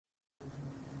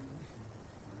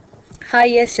Hi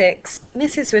Year 6,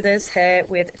 Mrs Withers here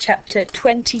with chapter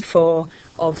 24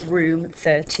 of Room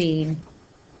 13.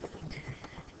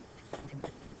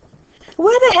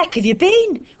 Where the heck have you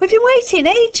been? We've been waiting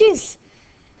ages.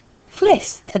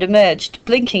 Fliss had emerged,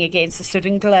 blinking against the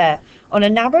sudden glare, on a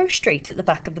narrow street at the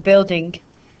back of the building.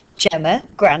 Gemma,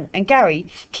 Grant and Gary,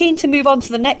 keen to move on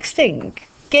to the next thing,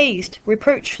 gazed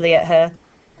reproachfully at her.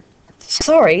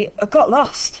 Sorry, I got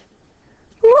lost.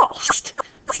 Lost?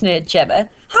 Sneered Gemma.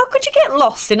 How could you get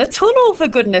lost in a tunnel, for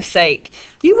goodness sake?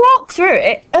 You walk through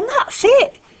it, and that's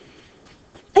it.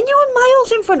 And you're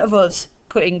miles in front of us,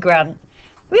 put in Grant.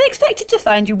 We expected to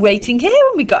find you waiting here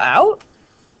when we got out.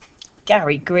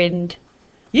 Gary grinned.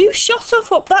 You shot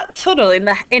off up that tunnel in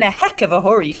a heck of a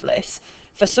hurry, Fliss.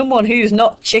 For someone who's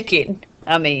not chicken,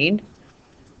 I mean.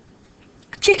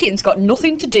 Chicken's got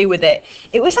nothing to do with it.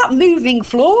 It was that moving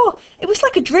floor. It was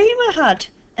like a dream I had.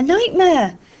 A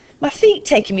nightmare. My feet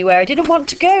taking me where I didn't want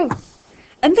to go.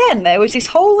 And then there was this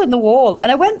hole in the wall,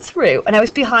 and I went through, and I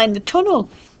was behind the tunnel.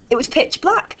 It was pitch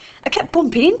black. I kept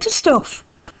bumping into stuff.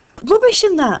 Rubbish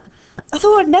and that. I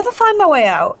thought I'd never find my way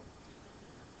out.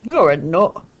 You're a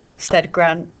nut, said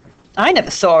Grant. I never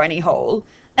saw any hole,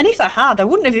 and if I had, I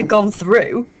wouldn't have gone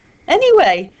through.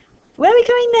 Anyway, where are we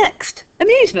going next?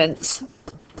 Amusements?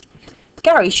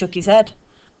 Gary shook his head.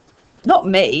 Not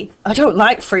me. I don't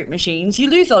like fruit machines. You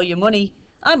lose all your money.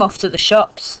 I'm off to the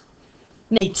shops.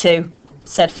 Me too,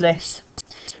 said Fliss.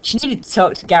 She needed to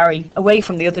talk to Gary, away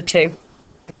from the other two.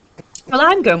 Well,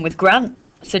 I'm going with Grant,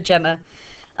 said Gemma.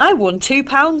 I won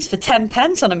 £2 for 10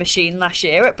 pence on a machine last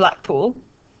year at Blackpool.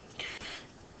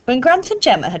 When Grant and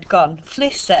Gemma had gone,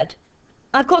 Fliss said,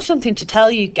 I've got something to tell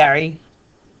you, Gary.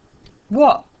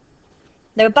 What?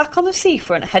 They were back on the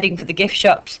seafront, heading for the gift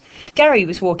shops. Gary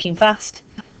was walking fast.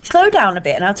 Slow down a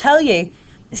bit and I'll tell you.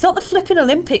 It's not the flipping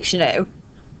Olympics, you know.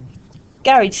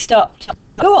 Gary stopped.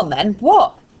 Go on then,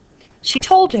 what? She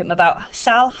told him about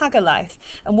Sal Hagerlife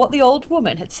and what the old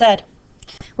woman had said.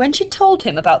 When she told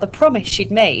him about the promise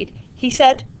she'd made, she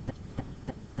said,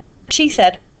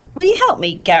 will you help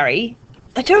me, Gary?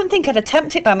 I don't think I'd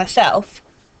attempt it by myself.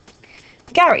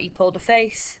 Gary pulled a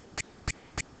face.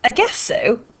 I guess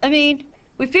so. I mean,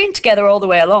 we've been together all the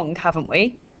way along, haven't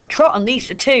we? Trot and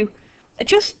Lisa too. I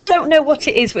just don't know what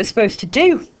it is we're supposed to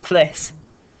do, Fliss.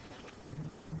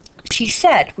 She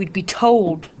said we'd be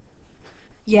told.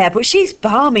 Yeah, but she's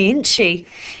balmy, isn't she?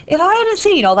 If I hadn't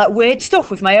seen all that weird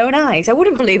stuff with my own eyes, I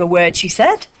wouldn't believe a word she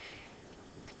said.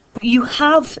 But you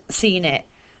have seen it.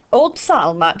 Old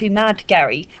Sal might be mad,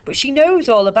 Gary, but she knows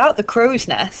all about the crow's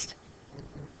nest.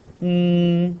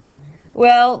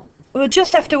 Well, we'll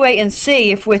just have to wait and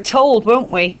see if we're told,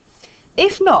 won't we?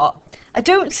 If not, I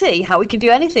don't see how we can do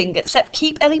anything except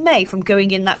keep Ellie Mae from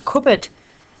going in that cupboard.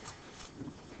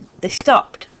 They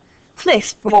stopped.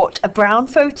 Fliss brought a brown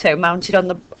photo mounted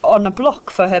on a block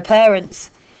for her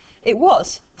parents. It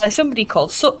was by somebody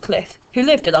called Sutcliffe, who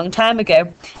lived a long time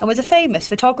ago and was a famous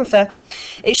photographer.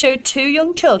 It showed two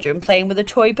young children playing with a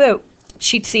toy boat.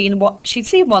 She'd seen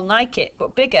one like it,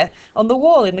 but bigger, on the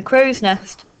wall in the crow's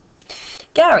nest.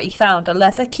 Gary found a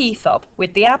leather key fob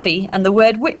with the Abbey and the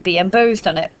word Whitby embossed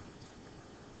on it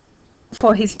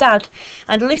for his dad,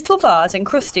 and a little vase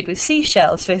encrusted with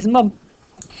seashells for his mum.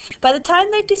 By the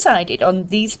time they'd decided on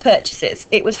these purchases,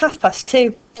 it was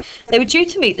 2:30. They were due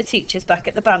to meet the teachers back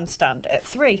at the bandstand at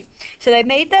 3, so they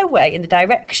made their way in the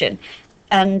direction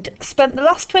and spent the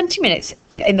last 20 minutes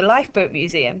in the Lifeboat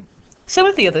Museum. Some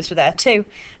of the others were there too,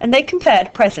 and they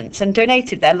compared presents and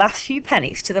donated their last few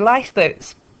pennies to the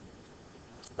lifeboats.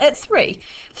 At 3,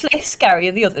 Fliss, Gary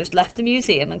and the others left the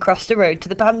museum and crossed the road to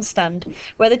the bandstand,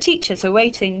 where the teachers were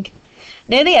waiting.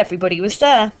 Nearly everybody was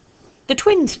there. The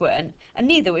twins weren't, and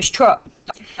neither was Trot.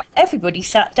 Everybody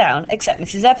sat down except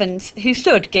Mrs. Evans, who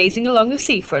stood gazing along the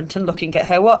seafront and looking at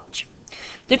her watch.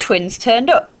 The twins turned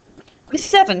up.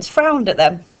 Mrs. Evans frowned at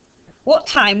them. What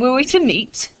time were we to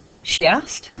meet? She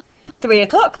asked. 3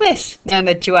 o'clock, miss,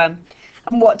 murmured Joanne.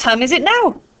 And what time is it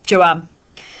now, Joanne?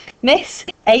 Miss,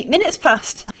 8 minutes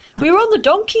past. We were on the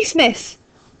donkeys, miss.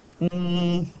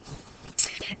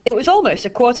 It was almost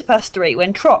 3:15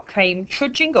 when Trot came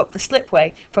trudging up the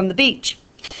slipway from the beach.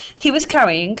 He was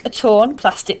carrying a torn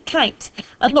plastic kite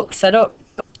and looked fed up.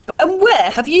 And where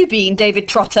have you been, David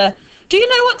Trotter? Do you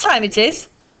know what time it is?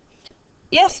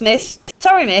 Yes, miss.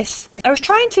 Sorry, miss. I was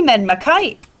trying to mend my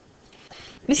kite.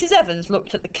 Mrs. Evans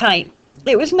looked at the kite.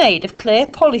 It was made of clear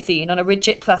polythene on a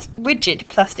rigid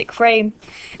plastic frame.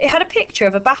 It had a picture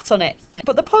of a bat on it,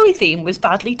 but the polythene was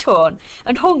badly torn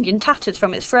and hung in tatters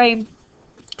from its frame.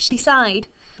 She sighed.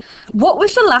 What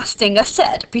was the last thing I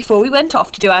said before we went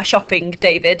off to do our shopping,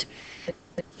 David?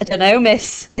 I don't know,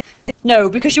 miss. No,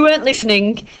 because you weren't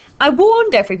listening. I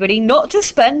warned everybody not to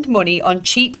spend money on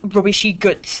cheap, rubbishy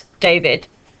goods, David.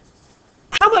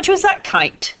 How much was that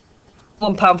kite?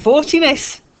 £1.40,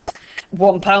 miss.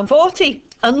 £1.40.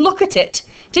 And look at it.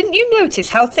 Didn't you notice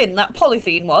how thin that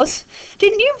polythene was?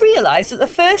 Didn't you realise that the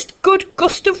first good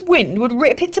gust of wind would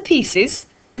rip it to pieces?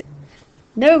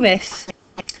 No, miss.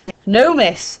 No,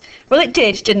 miss. Well, it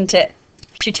did, didn't it?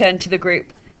 She turned to the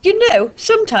group. You know,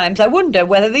 sometimes I wonder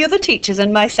whether the other teachers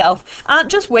and myself aren't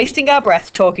just wasting our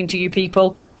breath talking to you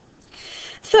people.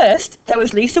 First, there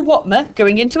was Lisa Watmer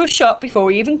going into a shop before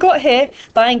we even got here,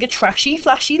 buying a trashy,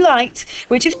 flashy light,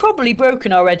 which is probably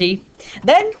broken already.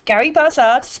 Then Gary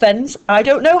Bazard spends I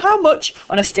don't know how much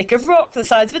on a stick of rock the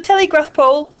size of a telegraph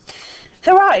pole.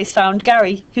 Her eyes found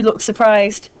Gary, who looked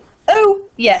surprised. Oh,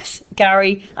 yes,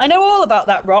 Gary, I know all about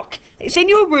that rock. It's in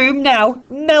your room now,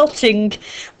 melting,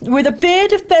 with a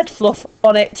beard of bed fluff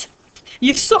on it.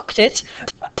 You've sucked at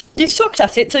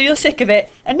it till you're sick of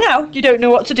it, and now you don't know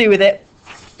what to do with it.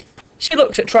 She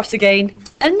looked at Trot again.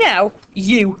 And now,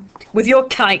 you, with your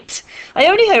kite. I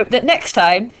only hope that next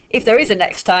time, if there is a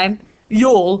next time,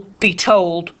 you'll be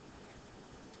told.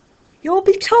 You'll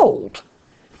be told?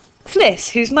 Fliss,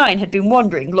 whose mind had been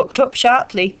wandering, looked up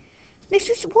sharply.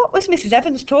 What was Mrs.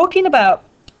 Evans talking about?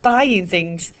 Buying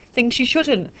things she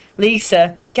shouldn't.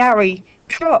 Lisa, Gary,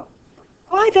 Trot.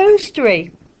 Why those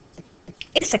three?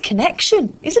 It's a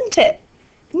connection, isn't it?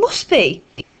 It must be.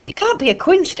 It can't be a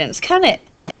coincidence, can it?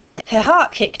 Her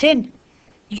heart kicked in.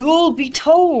 You'll be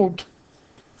told.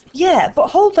 Yeah, but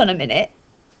hold on a minute.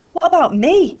 What about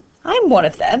me? I'm one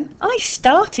of them. I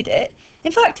started it.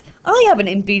 In fact, I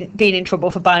haven't been in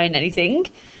trouble for buying anything.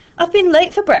 I've been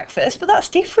late for breakfast, but that's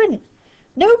different.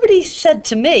 Nobody said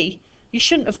to me, you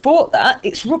shouldn't have bought that,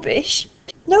 it's rubbish.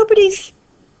 Nobody's...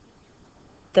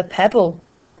 The pebble.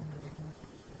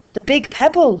 The big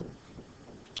pebble.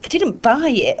 I didn't buy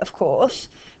it, of course,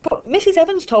 but Mrs.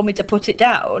 Evans told me to put it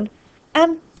down,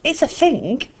 and it's a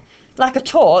thing, like a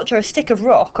torch or a stick of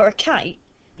rock or a kite.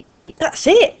 That's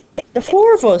it, the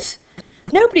four of us.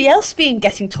 Nobody else been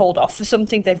getting told off for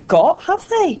something they've got, have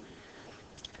they?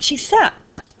 She sat,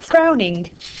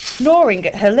 frowning, gnawing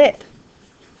at her lip.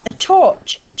 A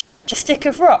torch, a stick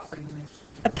of rock,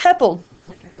 a pebble,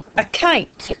 a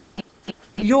kite.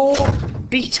 You'll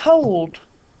be told.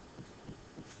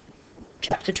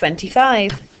 Chapter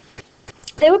 25.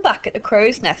 They were back at the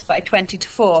Crow's Nest by 20 to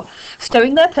 4,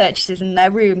 stowing their purchases in their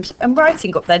rooms and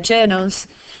writing up their journals.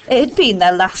 It had been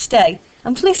their last day,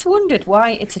 and Fliss wondered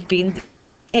why it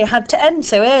had to end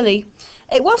so early.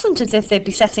 It wasn't as if they'd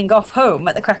be setting off home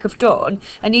at the crack of dawn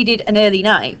and needed an early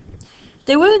night.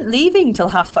 They weren't leaving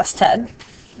till 10:30.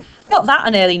 Not that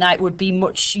an early night would be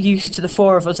much use to the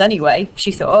four of us anyway,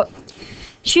 she thought.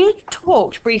 She had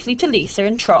talked briefly to Lisa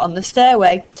and Trot on the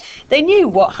stairway. They knew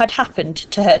what had happened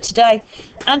to her today,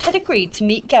 and had agreed to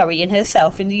meet Gary and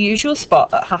herself in the usual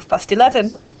spot at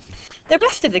 11:30. The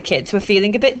rest of the kids were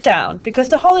feeling a bit down because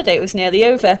the holiday was nearly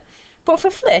over, but for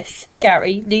Fliss,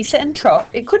 Gary, Lisa and Trot,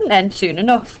 it couldn't end soon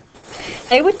enough.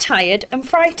 They were tired and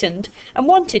frightened, and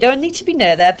wanted only to be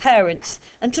near their parents,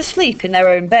 and to sleep in their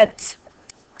own beds.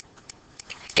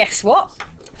 Guess what?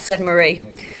 Said Marie.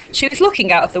 She was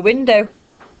looking out of the window.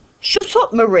 Shut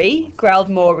up, Marie, growled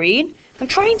Maureen. I'm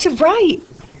trying to write.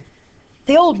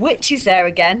 The old witch is there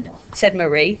again, said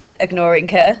Marie, ignoring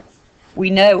her. We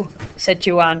know, said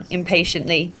Joanne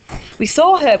impatiently. We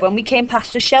saw her when we came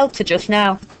past the shelter just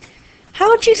now.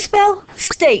 How do you spell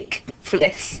steak,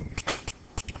 Fliss?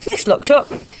 Fliss looked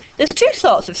up. There's two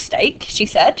sorts of steak, she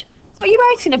said. What are you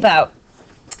writing about?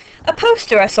 A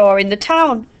poster I saw in the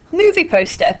town. Movie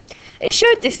poster. It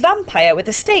showed this vampire with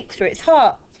a stake through its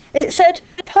heart. It said,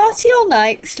 party all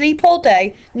night, sleep all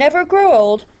day, never grow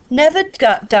old, never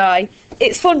die.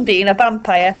 It's fun being a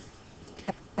vampire.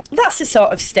 That's the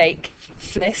sort of steak,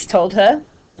 Fliss told her.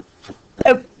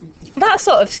 Oh, that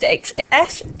sort of steak's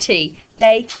S-T-A-K-E,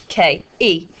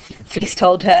 Fliss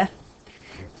told her.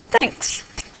 Thanks.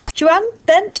 Joanne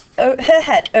bent her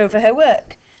head over her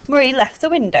work. Marie left the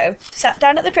window, sat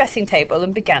down at the dressing table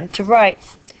and began to write.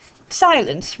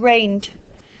 Silence reigned.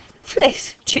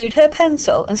 Fliss chewed her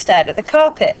pencil and stared at the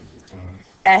carpet.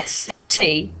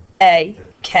 S-T-A-K-E.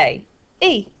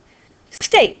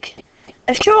 Stake.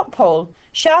 A short pole,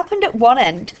 sharpened at one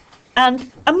end,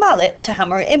 and a mallet to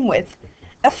hammer it in with.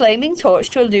 A flaming torch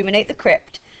to illuminate the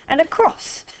crypt, and a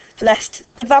cross, lest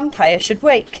the vampire should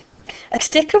wake. A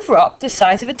stick of rock the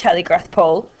size of a telegraph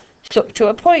pole, stuck to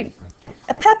a point.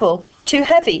 A pebble, too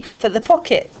heavy for the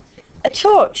pocket. A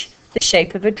torch, the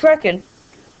shape of a dragon.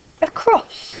 A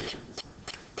cross.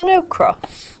 No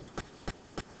cross.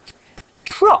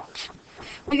 Trot.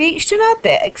 We've each done our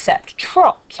bit except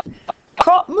Trot.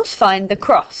 Trot must find the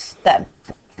cross, then.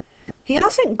 He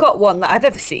hasn't got one that I've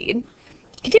ever seen.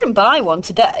 He didn't buy one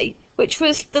today, which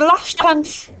was the last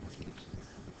chance.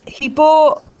 He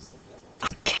bought a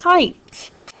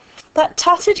kite. That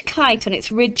tattered kite on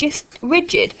its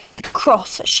rigid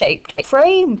cross-shaped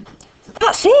frame.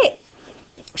 That's it!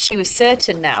 She was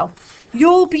certain now.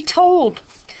 You'll be told.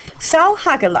 Sal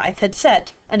Haggerlyth had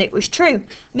said, and it was true,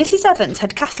 Mrs. Evans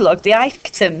had catalogued the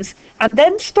items and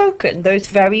then spoken those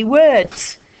very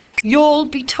words. You'll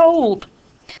be told.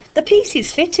 The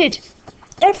pieces fitted.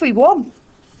 Every one.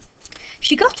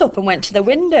 She got up and went to the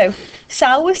window.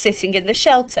 Sal was sitting in the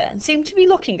shelter and seemed to be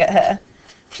looking at her.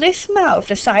 Fliss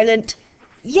mouthed a silent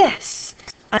yes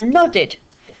and nodded.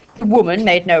 The woman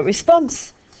made no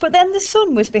response, but then the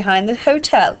sun was behind the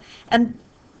hotel and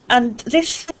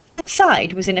this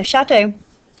side was in a shadow.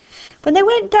 When they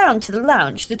went down to the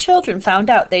lounge, the children found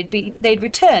out they'd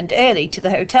returned early to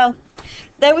the hotel.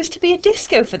 There was to be a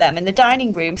disco for them in the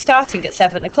dining room starting at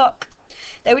 7 o'clock.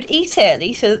 They would eat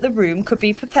early so that the room could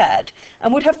be prepared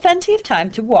and would have plenty of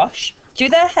time to wash, do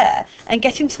their hair and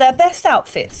get into their best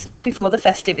outfits before the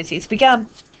festivities began.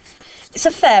 It's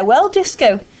a farewell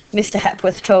disco, Mr.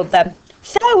 Hepworth told them.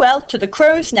 Farewell to the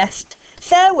Crow's Nest.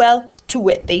 Farewell to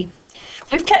Whitby.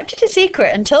 We've kept it a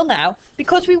secret until now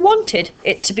because we wanted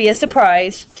it to be a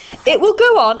surprise. It will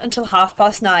go on until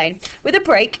 9:30, with a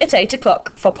break at 8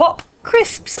 o'clock for pop,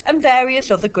 crisps and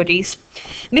various other goodies.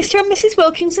 Mr. and Mrs.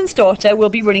 Wilkinson's daughter will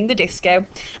be running the disco,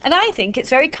 and I think it's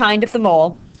very kind of them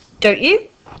all. Don't you?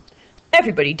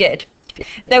 Everybody did.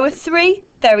 There were 3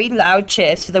 very loud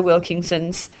cheers for the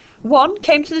Wilkinsons. One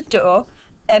came to the door,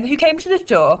 who came to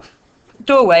the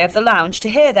doorway of the lounge to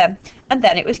hear them, and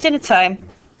then it was dinner time.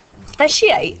 As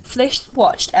she ate, Fliss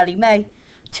watched Ellie May,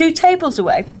 2 tables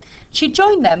away. She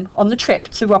joined them on the trip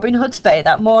to Robin Hood's Bay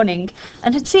that morning,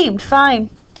 and had seemed fine.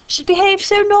 She'd behaved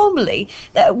so normally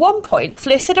that at one point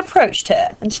Fliss had approached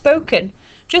her and spoken,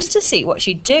 just to see what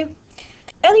she'd do.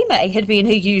 Ellie May had been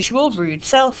her usual rude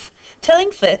self,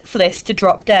 telling Fliss to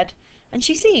drop dead, and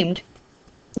she seemed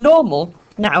normal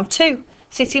now too,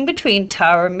 sitting between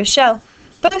Tara and Michelle,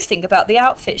 boasting about the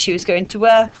outfit she was going to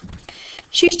wear.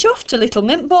 She's chuffed to little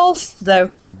mint balls,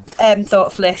 though,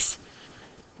 thought Fliss,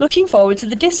 looking forward to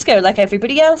the disco like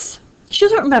everybody else. She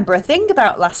doesn't remember a thing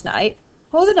about last night,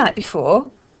 or the night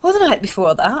before, or the night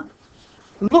before that.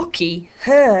 Lucky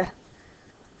her.